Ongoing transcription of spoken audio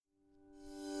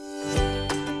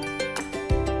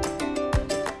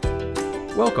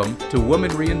Welcome to Woman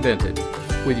Reinvented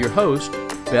with your host,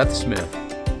 Beth Smith.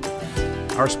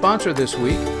 Our sponsor this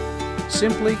week,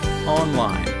 Simply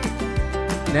Online.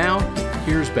 Now,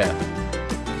 here's Beth.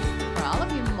 For all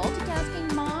of you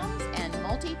multitasking moms and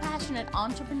multi-passionate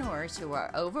entrepreneurs who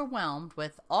are overwhelmed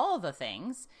with all the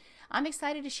things, I'm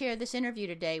excited to share this interview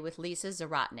today with Lisa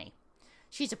Zawrotny.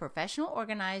 She's a professional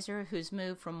organizer who's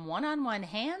moved from one-on-one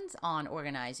hands-on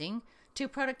organizing to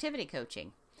productivity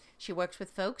coaching. She works with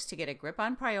folks to get a grip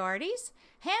on priorities,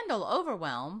 handle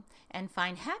overwhelm, and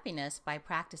find happiness by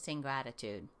practicing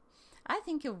gratitude. I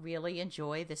think you'll really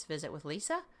enjoy this visit with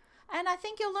Lisa, and I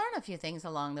think you'll learn a few things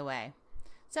along the way.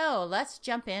 So let's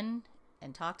jump in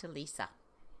and talk to Lisa.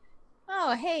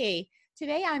 Oh, hey.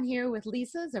 Today I'm here with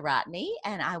Lisa Zawrotny,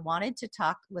 and I wanted to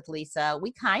talk with Lisa.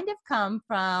 We kind of come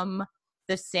from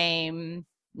the same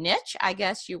niche, I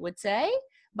guess you would say,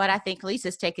 but I think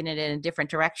Lisa's taken it in a different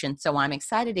direction. So I'm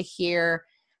excited to hear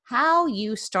how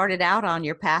you started out on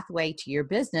your pathway to your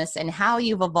business and how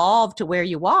you've evolved to where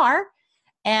you are.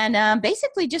 And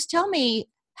basically just tell me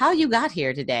how you got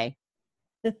here today.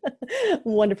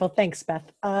 Wonderful. Thanks,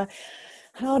 Beth.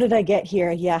 How did I get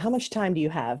here? Yeah. How much time do you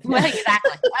have? Well,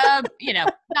 exactly.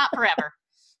 Not forever.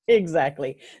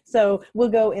 Exactly. So we'll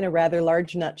go in a rather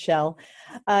large nutshell.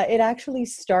 It actually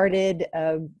started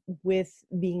with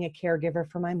being a caregiver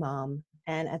for my mom.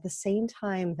 And at the same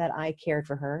time that I cared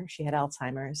for her, she had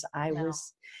Alzheimer's, I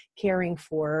was caring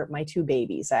for my two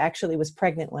babies. I actually was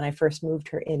pregnant when I first moved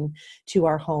her into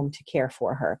our home to care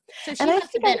for her. So she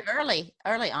must have been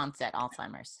early onset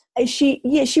Alzheimer's.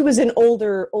 She was an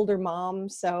older mom.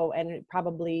 So I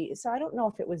don't know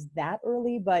if it was that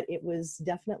early, but it was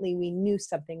definitely, we knew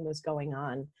something was going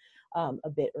on a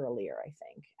bit earlier, I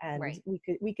think. And right.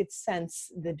 we could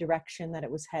sense the direction that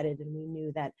it was headed. And we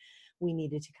knew that we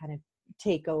needed to kind of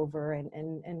take over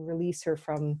and release her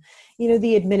from,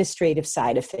 the administrative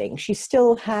side of things. She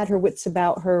still had her wits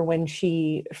about her when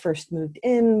she first moved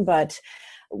in, but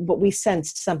we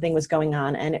sensed something was going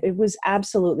on, and it was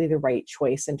absolutely the right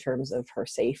choice in terms of her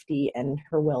safety and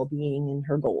her well-being in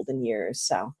her golden years.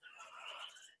 So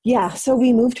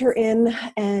we moved her in,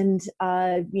 and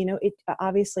it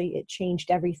obviously it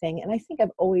changed everything. And I think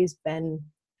I've always been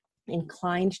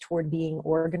inclined toward being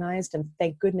organized, and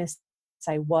thank goodness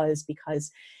I was,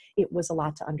 because it was a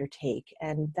lot to undertake.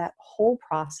 And that whole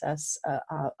process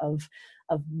of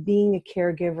being a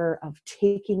caregiver, of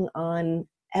taking on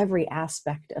every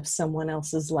aspect of someone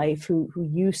else's life who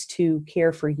used to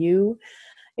care for you,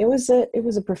 it was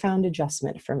a profound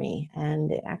adjustment for me,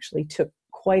 and it actually took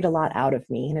quite a lot out of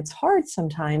me. And it's hard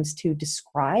sometimes to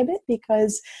describe it,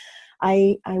 because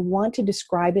I want to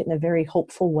describe it in a very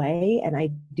hopeful way, and I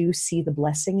do see the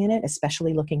blessing in it,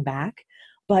 especially looking back.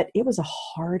 But it was a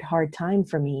hard time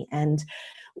for me. And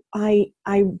I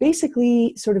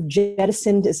basically sort of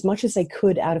jettisoned as much as I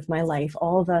could out of my life,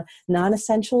 all the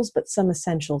non-essentials, but some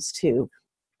essentials too.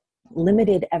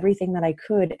 Limited everything that I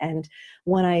could. And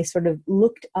when I sort of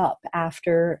looked up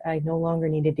after I no longer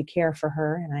needed to care for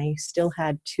her, and I still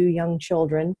had two young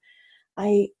children,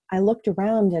 I looked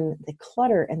around, and the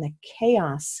clutter and the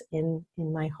chaos in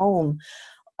my home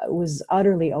was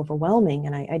utterly overwhelming,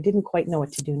 and I didn't quite know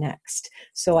what to do next.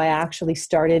 So I actually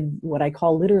started what I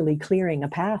call literally clearing a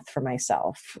path for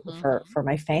myself, for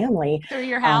my family. Through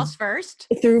your house first?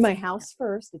 Through my house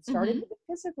first. It started with the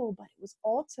physical, but it was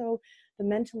also the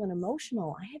mental and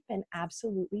emotional. I had been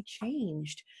absolutely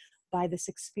changed by this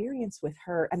experience with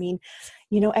her. I mean,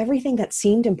 everything that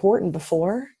seemed important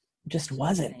before just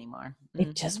wasn't anymore.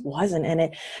 It just wasn't.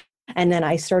 And then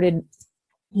I started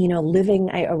living,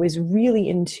 I was really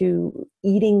into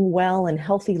eating well and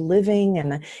healthy living.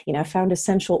 And, I found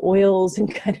essential oils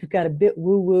and kind of got a bit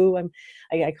woo-woo.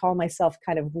 I call myself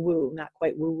kind of woo, not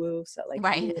quite woo-woo. So like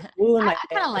right. woo in my I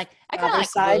kind of like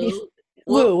side.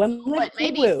 Woo. I'm like, but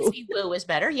maybe woo is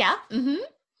better. Yeah. Mm-hmm.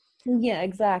 Yeah,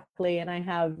 exactly. And I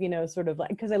have, sort of like,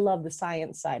 because I love the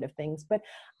science side of things, but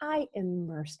I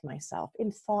immersed myself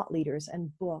in thought leaders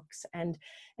and books and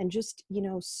just,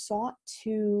 sought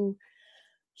to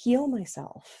heal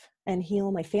myself and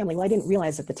heal my family. Well, I didn't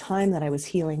realize at the time that I was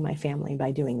healing my family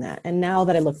by doing that. And now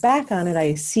that I look back on it,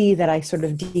 I see that I sort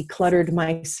of decluttered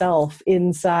myself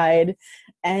inside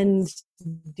and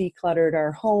decluttered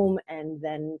our home, and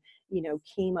then,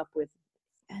 came up with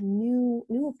a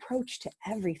new approach to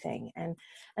everything. And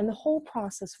the whole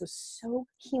process was so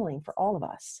healing for all of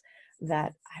us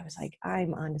that I was like,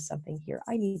 I'm onto something here.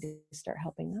 I need to start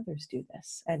helping others do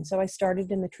this. And so I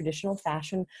started in the traditional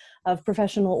fashion of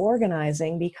professional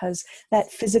organizing, because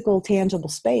that physical, tangible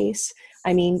space,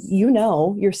 I mean,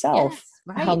 yourself, yes,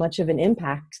 right. how much of an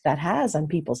impact that has on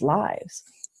people's lives.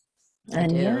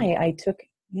 I took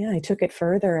I took it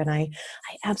further, and I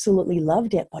absolutely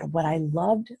loved it. But what I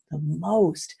loved the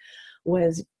most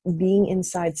was being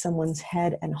inside someone's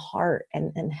head and heart,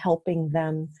 and helping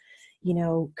them,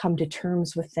 come to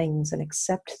terms with things and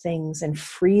accept things and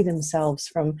free themselves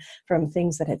from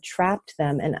things that had trapped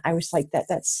them. And I was like,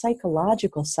 that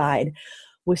psychological side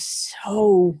was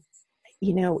so,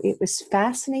 it was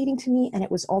fascinating to me. And it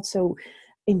was also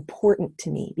important to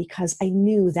me because I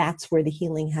knew that's where the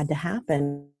healing had to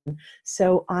happen.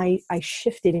 So I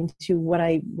shifted into what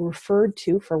I referred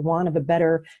to, for want of a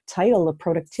better title, a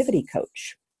productivity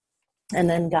coach. And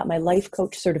then got my life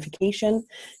coach certification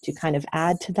to kind of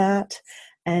add to that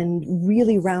and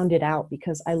really round it out,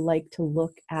 because I like to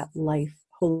look at life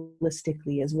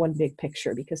holistically as one big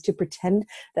picture, because to pretend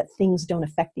that things don't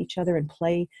affect each other and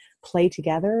play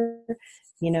together,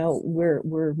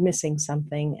 we're missing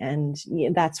something. And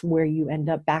that's where you end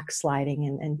up backsliding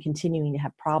and continuing to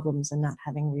have problems and not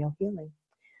having real healing.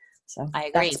 So I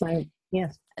agree.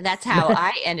 That's how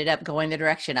I ended up going the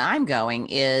direction I'm going,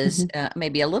 is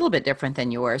maybe a little bit different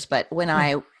than yours. But when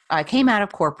I came out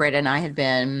of corporate, and I had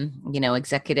been,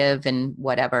 executive and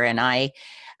whatever, and I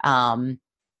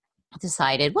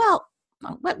decided, well,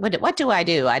 what do I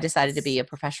do? I decided to be a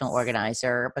professional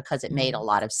organizer because it made a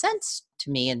lot of sense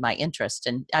to me and my interest.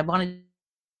 And I wanted,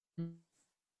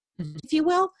 if you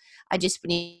will, I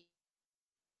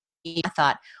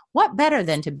thought, what better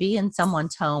than to be in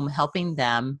someone's home, helping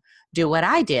them do what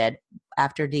I did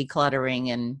after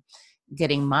decluttering and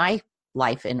getting my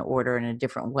life in order in a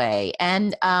different way.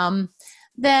 And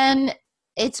then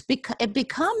it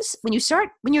becomes, when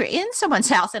you're in someone's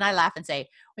house, and I laugh and say,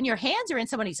 when your hands are in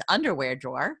somebody's underwear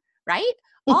drawer, right?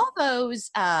 All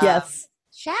those yes.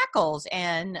 shackles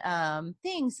and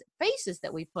faces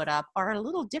that we put up are a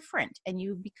little different, and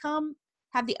you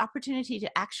have the opportunity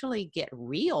to actually get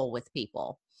real with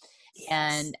people. Yes.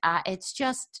 And it's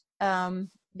just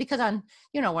because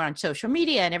we're on social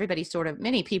media, and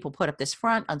many people put up this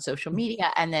front on social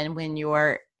media. And then when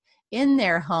you're in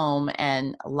their home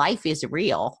and life is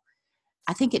real,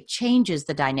 I think it changes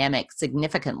the dynamic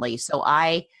significantly. So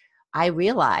I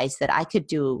realized that I could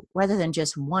do, rather than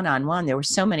just one-on-one, there were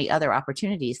so many other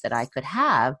opportunities that I could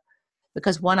have,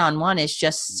 because one-on-one is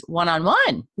just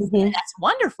one-on-one. And that's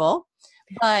wonderful,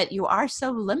 but you are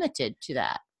so limited to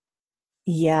that.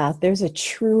 Yeah, there's a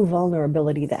true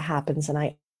vulnerability that happens, and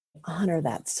I honor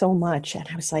that so much. And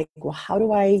I was like, well, how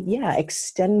do I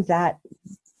extend that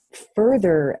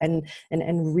further and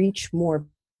reach more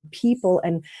people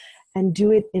and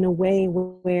do it in a way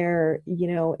where,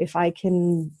 if I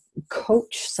can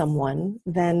coach someone,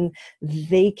 then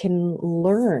they can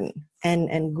learn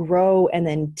and grow, and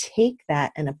then take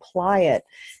that and apply it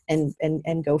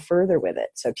and go further with it.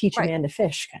 So teach a man to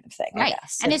fish, kind of thing. Right. I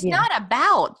guess. And it's not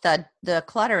about the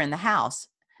clutter in the house.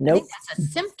 Nope. I think that's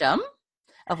a symptom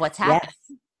of what's happening.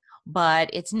 Yes. But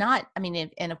it's not,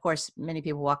 and of course, many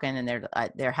people walk in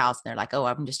their house and they're like, oh,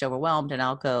 I'm just overwhelmed, and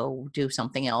I'll go do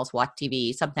something else, watch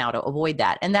TV, somehow to avoid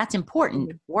that. And that's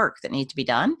important work that needs to be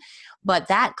done. But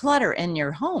that clutter in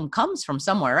your home comes from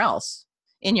somewhere else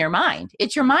in your mind.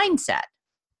 It's your mindset.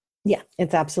 Yeah,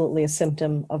 it's absolutely a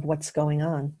symptom of what's going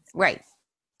on. Right.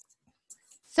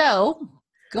 So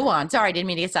go on. Sorry, I didn't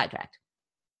mean to get sidetracked.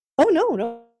 Oh,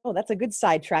 no. Oh, that's a good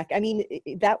sidetrack.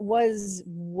 That was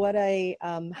what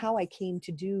how I came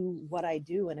to do what I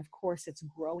do. And of course, it's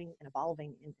growing and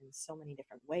evolving in so many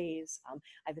different ways.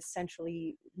 I've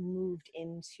essentially moved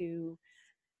into,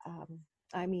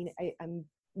 I'm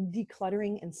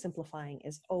decluttering and simplifying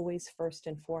is always first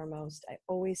and foremost. I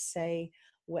always say,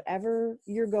 whatever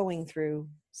you're going through,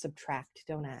 subtract,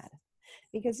 don't add.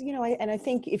 Because, I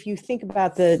think if you think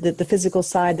about the physical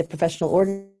side, the professional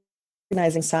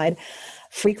organizing side,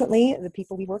 frequently the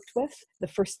people we worked with, the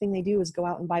first thing they do is go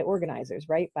out and buy organizers,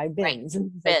 right? Buy bins. Right.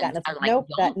 And bins. Like that. And nope,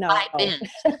 no. Buy bins.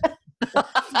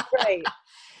 Right.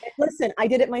 Listen, I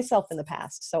did it myself in the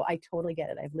past, so I totally get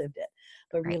it. I've lived it.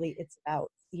 But really, it's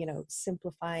about,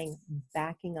 simplifying,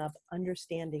 backing up,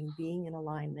 understanding, being in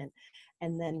alignment.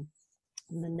 And then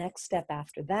the next step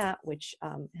after that, which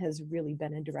has really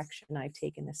been a direction I've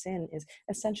taken this in, is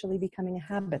essentially becoming a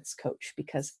habits coach,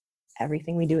 because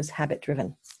everything we do is habit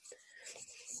driven.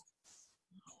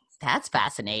 That's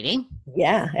fascinating.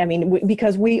 Yeah.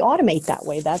 Because we automate that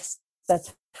way. That's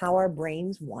how our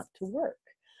brains want to work.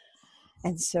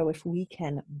 And so if we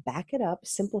can back it up,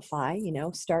 simplify,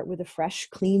 start with a fresh,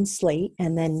 clean slate,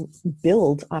 and then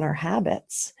build on our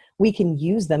habits, we can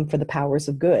use them for the powers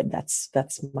of good. That's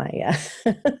my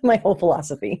my whole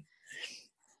philosophy.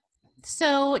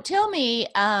 So tell me,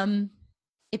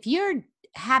 if you're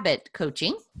habit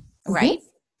coaching, right?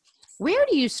 Where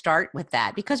do you start with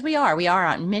that? Because we are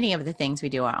on many of the things we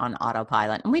do are on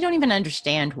autopilot, and we don't even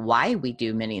understand why we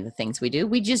do many of the things we do.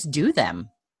 We just do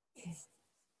them.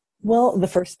 Well, the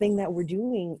first thing that we're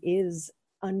doing is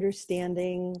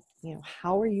understanding,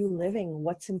 how are you living?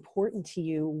 What's important to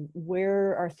you?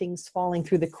 Where are things falling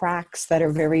through the cracks that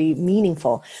are very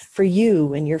meaningful for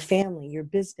you and your family, your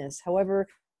business, however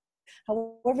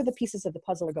the pieces of the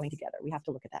puzzle are going together. We have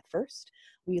to look at that first.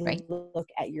 We Right. look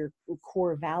at your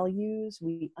core values.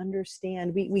 We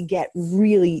understand, we get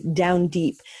really down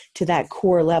deep to that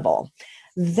core level.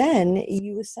 Then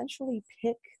you essentially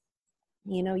pick,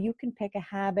 you can pick a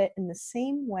habit in the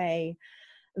same way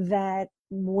that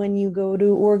when you go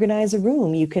to organize a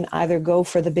room, you can either go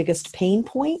for the biggest pain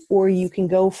point or you can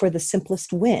go for the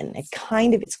simplest win.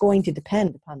 It's going to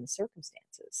depend upon the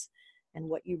circumstances and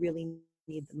what you really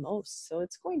need the most. So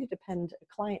it's going to depend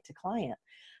client to client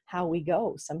how we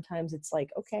go. Sometimes it's like,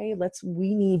 okay,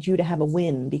 we need you to have a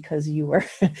win because you are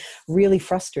really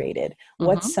frustrated.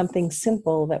 What's something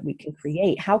simple that we can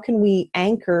create? How can we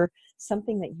anchor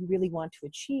something that you really want to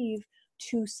achieve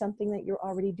to something that you're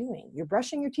already doing? You're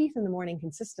brushing your teeth in the morning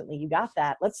consistently. You got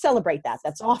that. Let's celebrate that.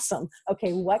 That's awesome.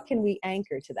 Okay, what can we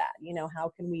anchor to that?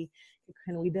 How can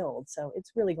we build? So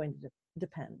it's really going to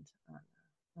depend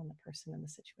on the person and the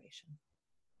situation.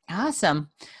 Awesome.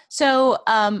 So,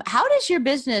 how does your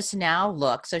business now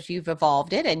look? So you've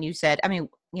evolved it, and you said,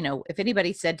 if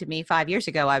anybody said to me 5 years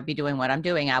ago, I'd be doing what I'm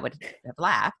doing, I would have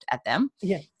laughed at them.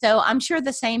 Yeah. So I'm sure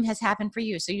the same has happened for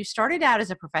you. So you started out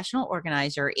as a professional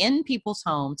organizer in people's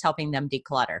homes, helping them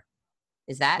declutter.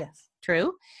 Is that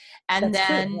true? And That's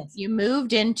then true, yes. you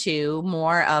moved into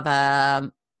more of a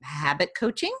habit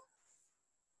coaching.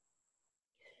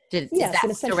 Is that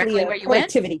and essentially directly a where you went?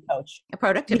 productivity coach. A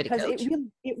productivity Because coach.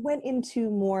 it went into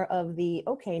more of the,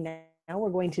 okay, now we're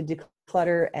going to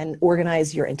declutter and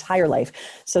organize your entire life.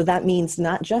 So that means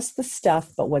not just the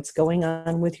stuff, but what's going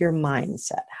on with your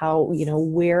mindset. How,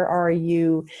 where are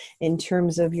you in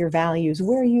terms of your values?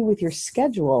 Where are you with your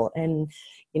schedule? And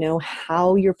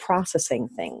how you're processing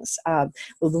things. Well,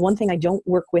 the one thing I don't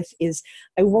work with is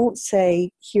I won't say,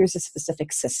 here's a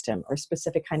specific system or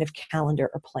specific kind of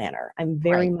calendar or planner. I'm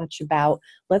very much about,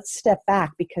 let's step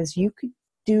back, because you could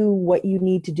do what you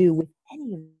need to do with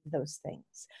any of those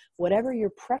things. Whatever your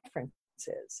preference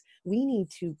is, we need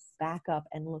to back up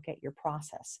and look at your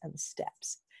process and the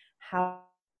steps, how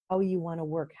you want to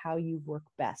work, how you work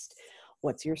best.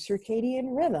 What's your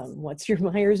circadian rhythm? What's your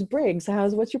Myers-Briggs?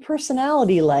 What's your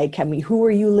personality like? Who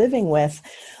are you living with?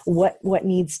 What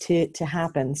needs to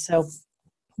happen? So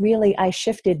really, I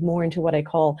shifted more into what I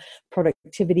call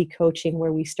productivity coaching,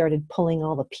 where we started pulling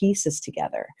all the pieces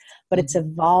together. But it's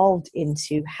evolved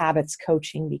into habits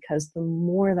coaching, because the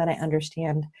more that I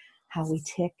understand how we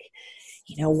tick,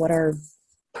 what our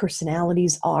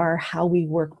personalities are, how we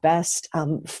work best,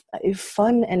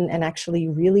 fun and actually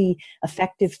really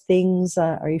effective things.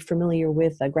 Are you familiar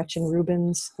with Gretchen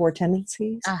Rubin's 4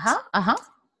 Tendencies?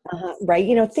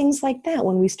 Right. Things like that.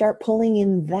 When we start pulling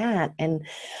in that, and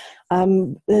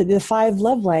the 5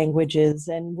 love languages,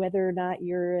 and whether or not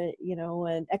you're,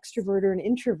 an extrovert or an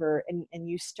introvert, and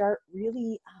you start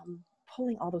really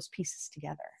pulling all those pieces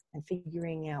together and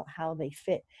figuring out how they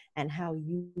fit and how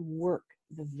you work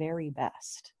the very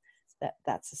best.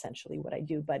 That's essentially what I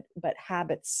do. But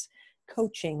habits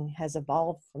coaching has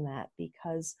evolved from that,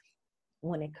 because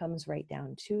when it comes right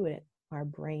down to it, our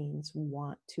brains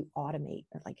want to automate.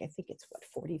 Like, I think it's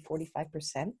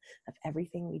 45% of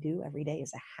everything we do every day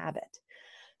is a habit.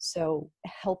 So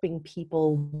helping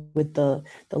people with the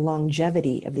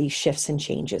longevity of these shifts and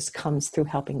changes comes through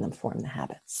helping them form the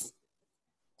habits.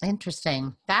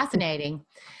 Interesting. Fascinating.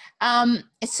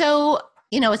 So,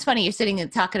 it's funny, you're sitting and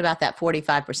talking about that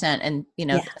 45%, and,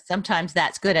 sometimes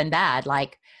that's good and bad.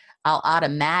 Like, I'll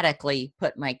automatically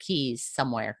put my keys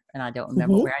somewhere, and I don't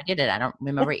remember where I did it. I don't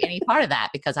remember any part of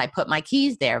that, because I put my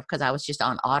keys there because I was just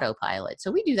on autopilot.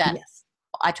 So we do that. Yes.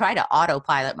 I try to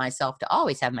autopilot myself to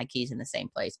always have my keys in the same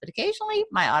place, but occasionally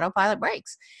my autopilot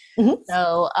breaks.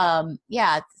 So,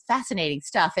 it's fascinating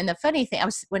stuff. And the funny thing,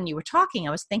 when you were talking,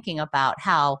 I was thinking about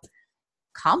how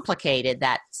complicated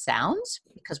that sounds,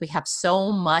 because we have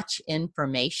so much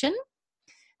information.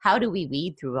 How do we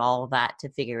weed through all of that to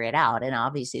figure it out? And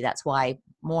obviously that's why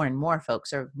more and more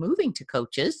folks are moving to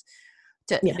coaches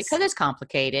because it's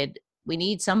complicated. We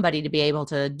need somebody to be able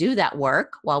to do that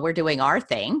work while we're doing our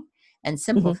thing and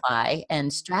simplify and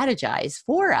strategize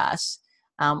for us.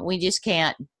 We just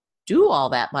can't do all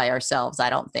that by ourselves,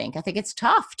 I don't think. I think it's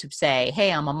tough to say,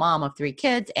 hey, I'm a mom of 3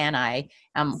 kids, and I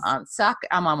am on soccer.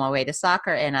 I'm on my way to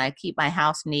soccer, and I keep my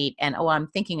house neat, and I'm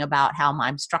thinking about how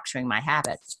I'm structuring my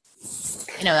habits.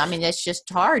 I mean, it's just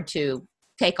hard to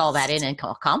take all that in and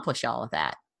accomplish all of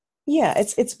that. Yeah,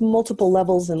 it's multiple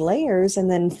levels and layers, and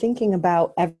then thinking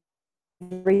about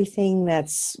everything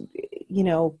that's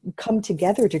come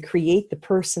together to create the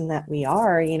person that we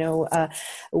are.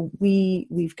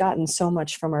 We've gotten so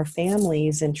much from our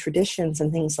families and traditions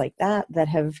and things like that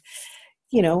have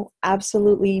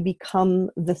absolutely become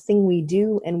the thing we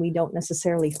do, and we don't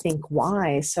necessarily think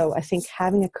why. So I think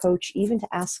having a coach, even to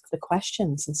ask the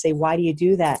questions and say, why do you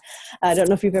do that? I don't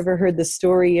know if you've ever heard the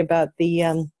story about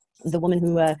the woman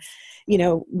who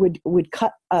would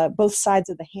cut both sides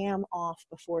of the ham off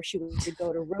before she would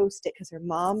go to roast it, because her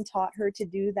mom taught her to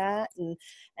do that, and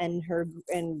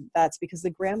that's because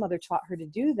the grandmother taught her to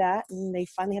do that. And they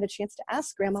finally had a chance to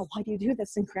ask Grandma, why do you do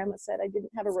this? And Grandma said, I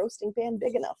didn't have a roasting pan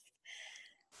big enough.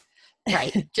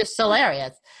 Right. Just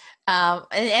hilarious.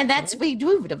 And that's, we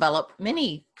do develop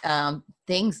many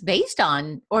things based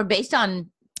on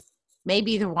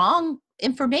maybe the wrong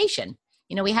information.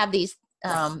 We have these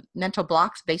mental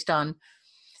blocks based on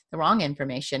the wrong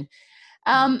information.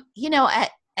 And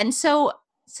so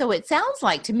it sounds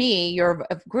like to me,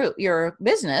 your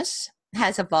business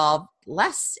has evolved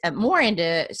more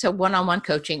into one-on-one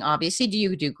coaching. Obviously, do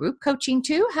you do group coaching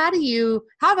too? How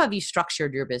have you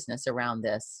structured your business around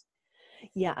this?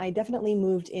 Yeah, I definitely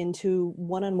moved into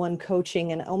one-on-one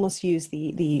coaching and almost use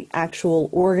the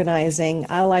actual organizing.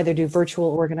 I'll either do virtual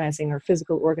organizing or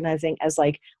physical organizing as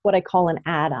like what I call an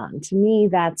add-on. To me,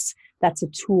 that's a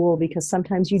tool, because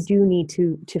sometimes you do need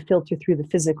to filter through the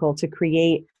physical to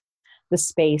create the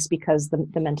space, because the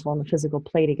mental and the physical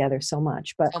play together so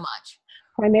much. But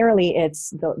primarily it's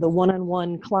the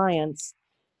one-on-one clients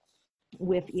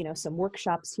with some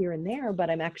workshops here and there,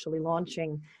 but I'm actually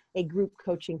launching a group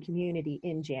coaching community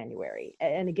in January.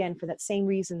 And again, for that same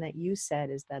reason that you said,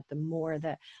 is that the more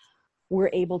that we're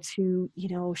able to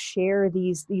share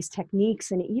these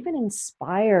techniques and even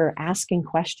inspire asking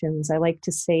questions. I like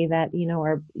to say that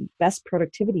our best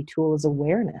productivity tool is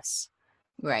awareness.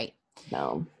 Right.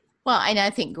 No. Well, and I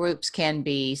think groups can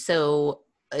be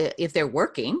if they're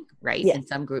working, right? Yeah. And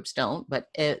some groups don't, but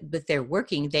if they're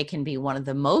working, they can be one of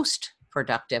the most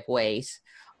productive ways,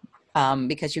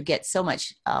 because you get so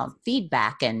much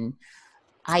feedback and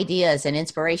ideas and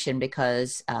inspiration,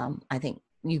 because I think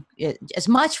as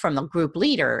much from the group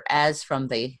leader as from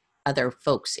the other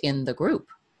folks in the group.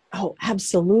 Oh,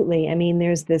 absolutely. I mean,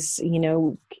 there's this,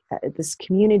 this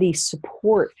community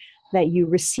support that you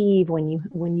receive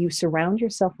when you surround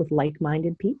yourself with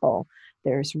like-minded people.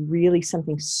 There's really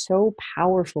something so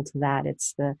powerful to that.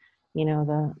 It's the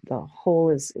whole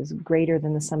is greater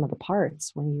than the sum of the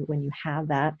parts when you have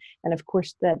that. And of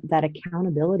course that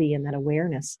accountability and that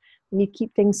awareness, when you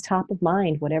keep things top of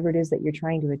mind, whatever it is that you're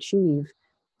trying to achieve,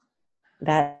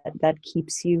 that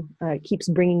keeps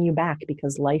bringing you back,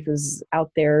 because life is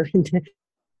out there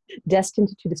destined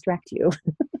to distract you.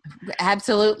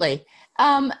 Absolutely.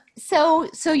 So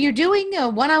you're doing a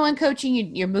one-on-one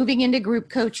coaching, you're moving into group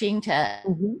coaching to,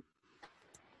 Mm-hmm.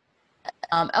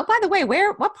 Oh, by the way,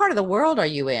 what part of the world are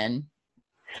you in?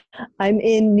 I'm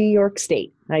in New York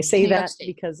State. I say that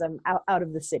State, because I'm out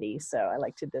of the city, so I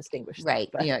like to distinguish. Right,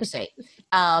 that, New York State.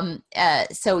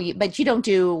 But you don't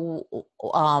do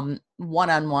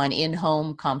one-on-one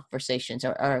in-home conversations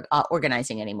or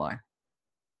organizing anymore.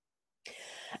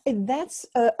 That's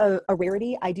a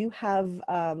rarity. I do have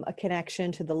a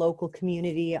connection to the local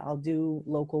community. I'll do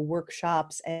local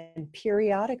workshops, and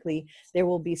periodically there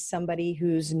will be somebody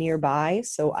who's nearby.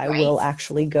 So I will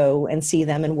actually go and see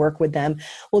them and work with them.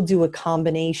 We'll do a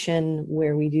combination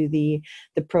where we do the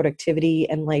productivity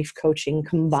and life coaching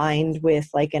combined with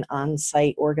like an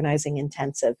on-site organizing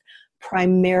intensive.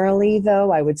 Primarily,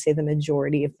 though, I would say the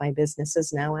majority of my business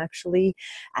is now actually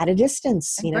at a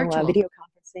distance, video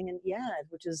conferencing, and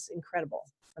which is incredible.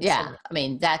 I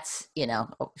mean, that's,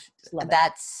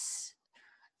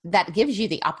 that gives you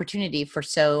the opportunity for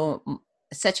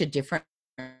such a different,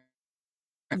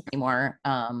 more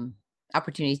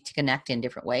opportunities to connect in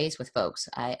different ways with folks.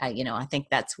 I think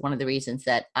that's one of the reasons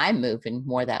that I'm moving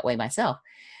more that way myself.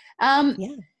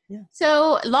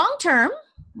 So long-term,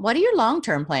 what are your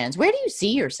long-term plans? Where do you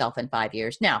see yourself in 5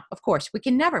 years? Now, of course, we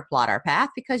can never plot our path,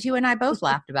 because you and I both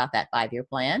laughed about that 5-year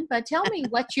plan, but tell me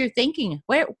what you're thinking.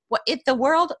 If the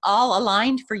world all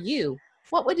aligned for you,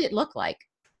 what would it look like?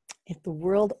 If the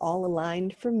world all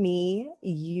aligned for me,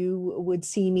 you would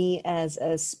see me as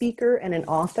a speaker and an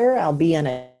author. I'll be on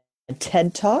a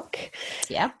TED Talk.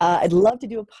 Yeah. I'd love to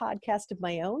do a podcast of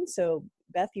my own. So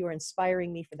Beth, you are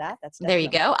inspiring me for that. There you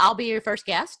go. I'll be your first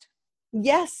guest.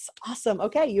 Yes. Awesome.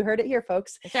 Okay. You heard it here,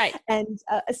 folks. That's right. And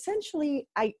essentially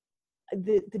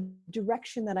the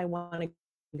direction that I want to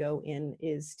go in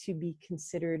is to be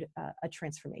considered a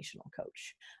transformational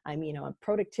coach. I'm, a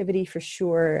productivity for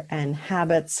sure, and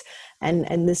habits,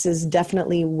 and this is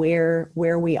definitely where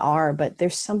we are. But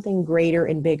there's something greater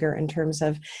and bigger in terms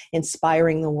of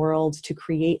inspiring the world to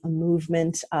create a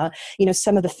movement.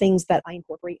 Some of the things that I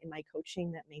incorporate in my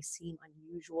coaching that may seem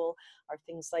unusual are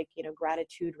things like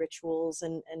gratitude rituals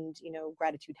and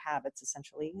gratitude habits,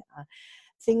 essentially.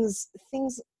 Things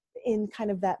in kind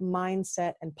of that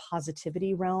mindset and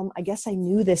positivity realm. I guess I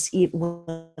knew this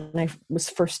when I was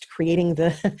first creating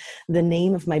the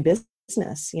name of my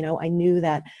business. I knew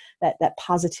that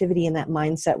positivity and that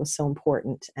mindset was so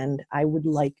important, and I would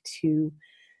like to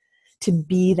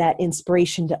be that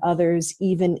inspiration to others,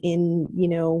 even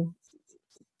in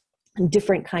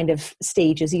different kind of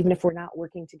stages, even if we're not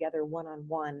working together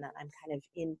one-on-one, that I'm kind of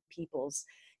in people's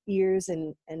ears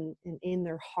and in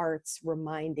their hearts,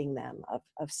 reminding them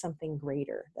of something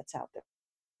greater that's out there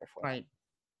for them.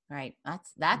 Right.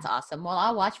 That's awesome. Well,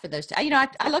 I'll watch for those.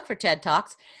 I look for TED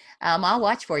Talks. I'll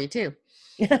watch for you too.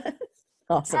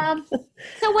 Awesome.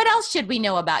 So what else should we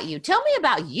know about you? Tell me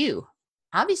about you.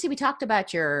 Obviously, we talked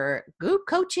about your group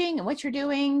coaching and what you're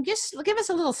doing. Just give us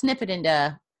a little snippet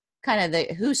into kind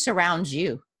of who surrounds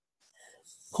you.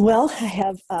 Well, I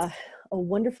have a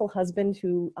wonderful husband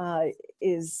who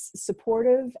is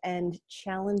supportive and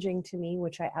challenging to me,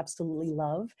 which I absolutely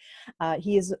love.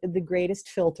 He is the greatest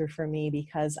filter for me,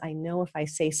 because I know if I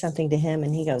say something to him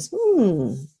and he goes,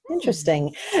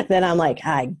 interesting, then I'm like,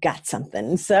 I got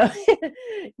something. So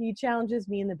he challenges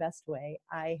me in the best way.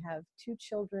 I have 2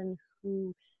 children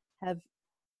who have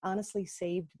honestly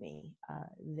saved me.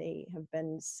 They have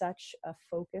been such a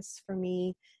focus for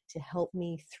me to help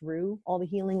me through all the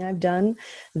healing I've done.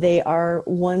 They are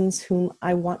ones whom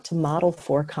I want to model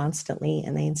for constantly,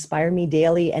 and they inspire me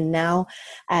daily. And now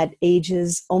at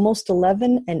ages almost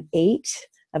 11 and 8,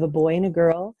 I have a boy and a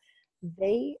girl.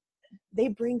 They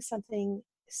bring something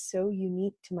so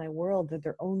unique to my world. They're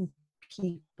their own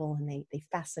people, and they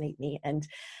fascinate me. And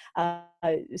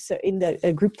so in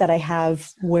the group that I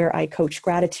have where I coach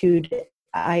gratitude,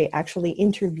 I actually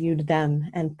interviewed them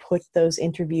and put those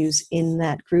interviews in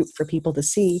that group for people to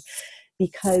see,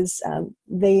 because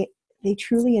they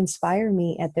truly inspire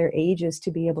me at their ages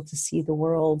to be able to see the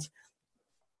world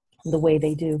the way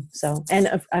they do. So,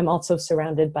 and I'm also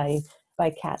surrounded by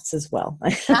cats as well.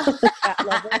 I'm a cat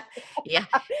lover. Yeah.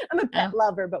 I'm a pet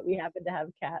lover, but we happen to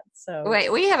have cats. So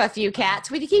wait, we have a few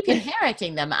cats. We keep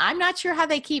inheriting them. I'm not sure how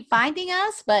they keep finding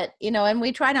us, but and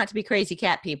we try not to be crazy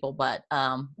cat people, but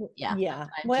yeah. Yeah.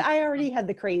 Well, I already had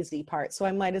the crazy part, so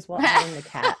I might as well add in the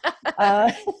cat.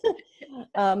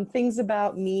 Things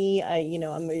about me,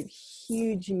 I'm a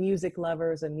huge music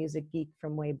lover, a music geek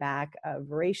from way back, a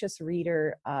voracious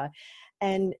reader,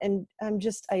 and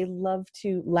I love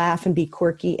to laugh and be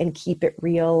quirky and keep it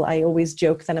real. I always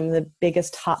joke that I'm the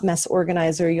biggest hot mess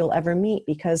organizer you'll ever meet,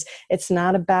 because it's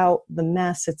not about the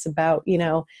mess. It's about,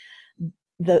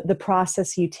 the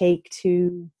process you take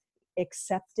to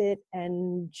accept it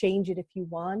and change it if you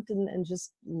want, and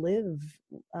just live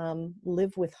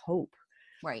with hope.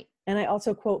 Right. And I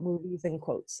also quote movies and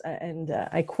quotes, and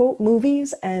I quote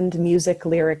movies and music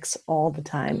lyrics all the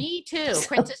time. Me too.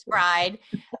 Princess Bride.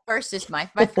 First is my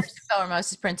first and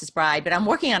foremost is Princess Bride, but I'm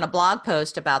working on a blog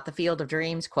post about the Field of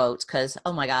Dreams quotes, because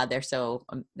oh my God, there's so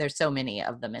many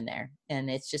of them in there, and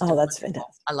it's just that's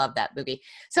fantastic. I love that movie.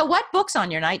 So, what book's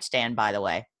on your nightstand, by the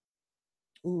way?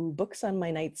 Ooh, books on my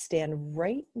nightstand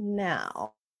right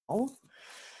now.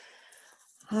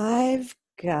 I've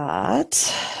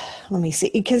got. Let me see,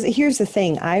 because here's the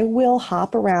thing. I will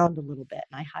hop around a little bit,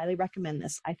 and I highly recommend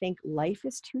this. I think life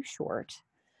is too short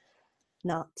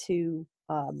not to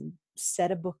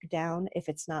set a book down if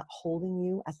it's not holding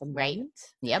you at the moment.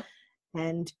 Yep.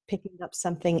 And picking up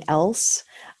something else.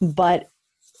 But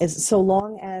so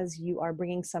long as you are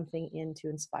bringing something in to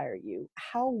inspire you.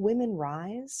 How Women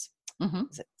Rise. Mm-hmm.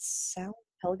 Is it Sal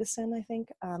Helgeson, I think?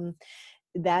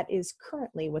 That is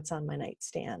currently what's on my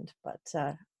nightstand. But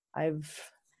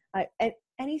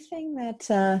anything that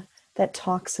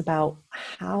talks about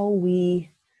how we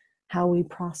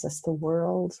process the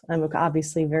world. I'm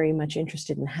obviously very much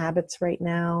interested in habits right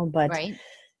now, but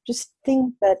just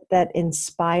things that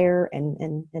inspire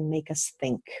and make us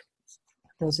think.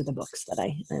 Those are the books that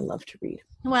I love to read.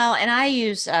 Well, and I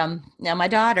use now my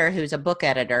daughter, who's a book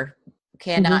editor,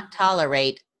 cannot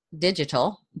tolerate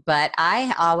digital, but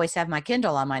I always have my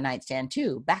Kindle on my nightstand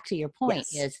too. Back to your point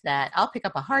is that I'll pick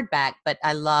up a hardback, but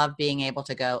I love being able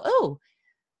to go, oh,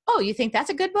 you think that's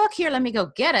a good book? Here, let me go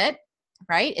get it.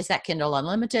 Right? Is that Kindle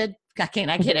Unlimited? Can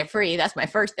I get it free? That's my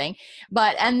first on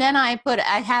my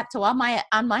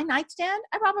nightstand,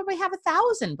 I probably have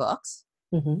 1,000 books.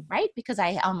 right? Because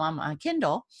I'm on my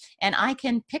Kindle and I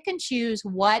can pick and choose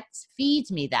what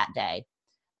feeds me that day.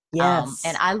 Yes.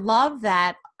 And I love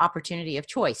that opportunity of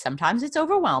choice. Sometimes it's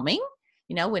overwhelming,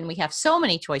 when we have so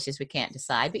many choices we can't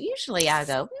decide, but usually I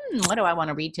go, what do I want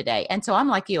to read today? And so I'm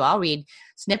like you, I'll read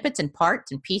snippets and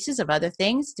parts and pieces of other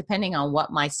things depending on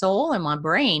what my soul and my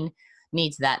brain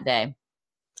needs that day.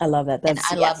 I love that.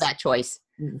 I love that choice.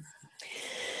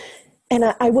 And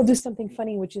I will do something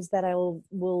funny, which is that I'll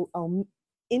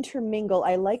intermingle.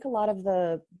 I like a lot of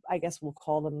the, I guess we'll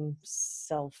call them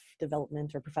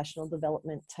self-development or professional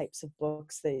development types of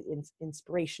books, the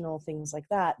inspirational things like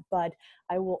that. But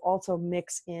I will also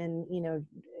mix in,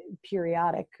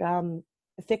 periodic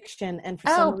fiction. And for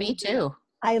some me reason, too.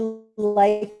 I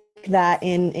like that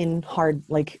in hard,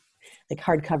 like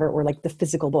hardcover or like the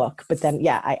physical book. But then,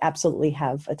 yeah, I absolutely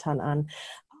have a ton on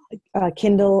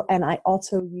Kindle, and I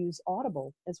also use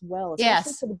Audible as well,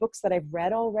 especially for the books that I've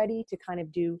read already, to kind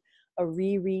of do a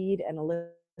reread and a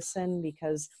listen,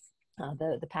 because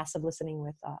the passive listening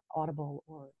with Audible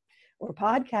or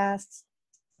podcasts,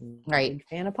 right? Big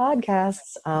fan of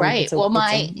podcasts, right? It's a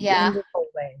wonderful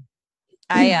way.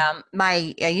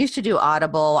 I used to do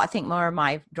Audible. I think more of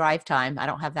my drive time. I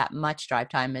don't have that much drive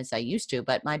time as I used to,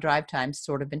 but my drive time's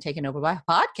sort of been taken over by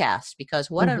podcasts,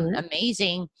 because what an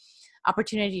amazing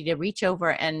opportunity to reach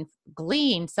over and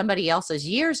glean somebody else's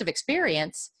years of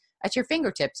experience at your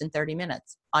fingertips in 30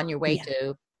 minutes on your way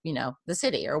to, the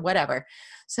city or whatever.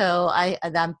 So I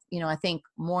think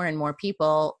more and more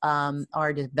people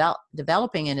are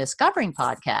developing and discovering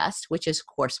podcasts, which is of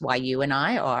course why you and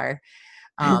I are,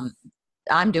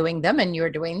 I'm doing them and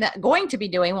you're doing that, going to be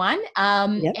doing one.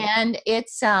 And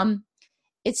it's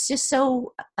just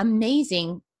so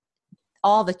amazing,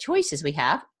 all the choices we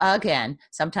have. Again,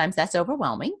 sometimes that's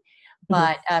overwhelming,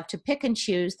 but to pick and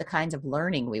choose the kinds of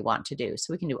learning we want to do.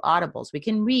 So we can do audibles, we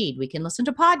can read, we can listen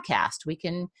to podcasts, we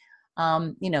can,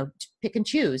 pick and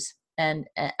choose. And,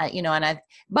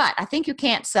 but I think you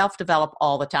can't self-develop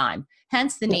all the time.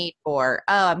 Hence the need for,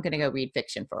 I'm going to go read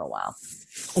fiction for a while.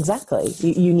 Exactly.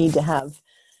 You need to have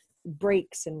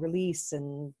breaks and release,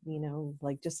 and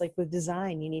just like with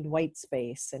design, you need white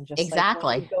space, and just like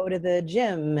when you go to the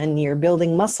gym and you're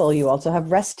building muscle, you also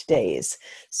have rest days.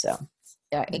 So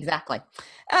exactly.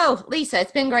 Oh, Lisa,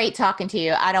 it's been great talking to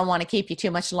you. I don't want to keep you too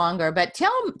much longer, but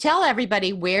tell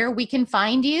everybody where we can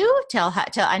find you.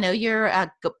 I know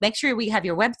make sure we have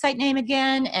your website name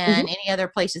again, and any other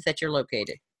places that you're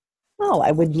located. Oh, I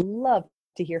would love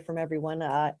to hear from everyone.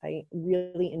 I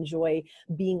really enjoy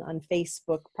being on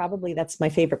Facebook. Probably that's my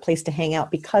favorite place to hang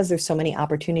out, because there's so many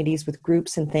opportunities with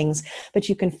groups and things. But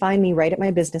you can find me right at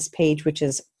my business page, which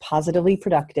is Positively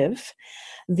Productive.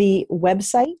 The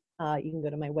website, you can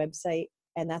go to my website,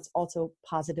 and that's also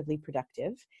Positively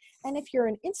Productive. And if you're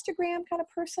an Instagram kind of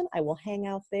person, I will hang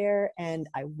out there, and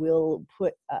I will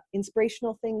put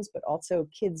inspirational things, but also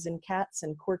kids and cats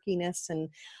and quirkiness, and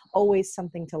always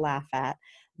something to laugh at.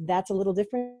 That's a little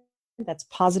different. That's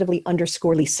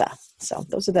Positively_Lisa. So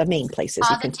those are the main places.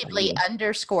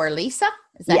 Positively_Lisa?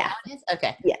 Is that how it is?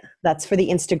 Okay. Yeah. That's for the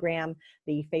Instagram.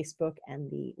 The Facebook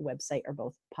and the website are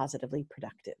both Positively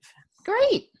Productive.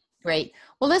 Great.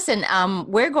 Well, listen,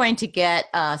 we're going to get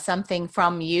something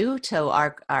from you, so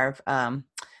our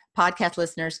podcast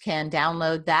listeners can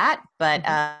download that, but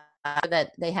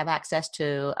that they have access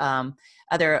to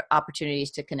other opportunities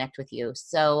to connect with you.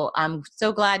 So I'm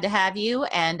so glad to have you.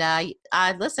 And I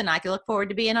can look forward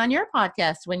to being on your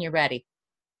podcast when you're ready.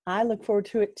 I look forward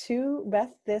to it too,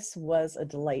 Beth. This was a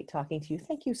delight talking to you.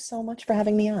 Thank you so much for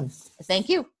having me on. Thank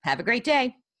you. Have a great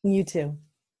day. You too.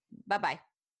 Bye-bye.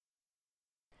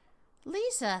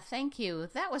 Lisa, thank you.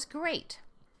 That was great.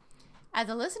 As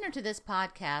a listener to this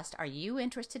podcast, are you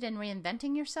interested in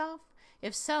reinventing yourself?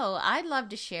 If so, I'd love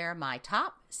to share my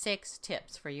top 6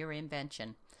 tips for your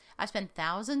reinvention. I've spent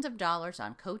thousands of dollars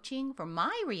on coaching for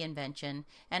my reinvention,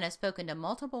 and have spoken to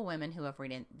multiple women who have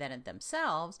reinvented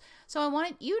themselves, so I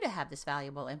wanted you to have this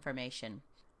valuable information.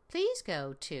 Please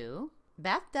go to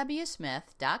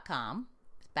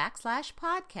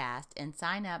bethwsmith.com/podcast and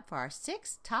sign up for our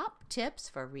 6 top tips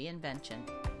for reinvention.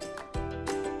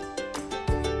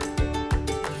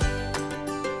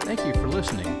 Thank you for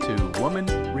listening to Woman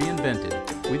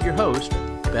Reinvented with your host,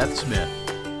 Beth Smith.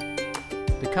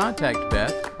 To contact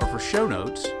Beth or for show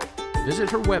notes, visit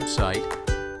her website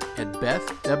at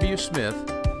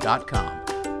bethwsmith.com.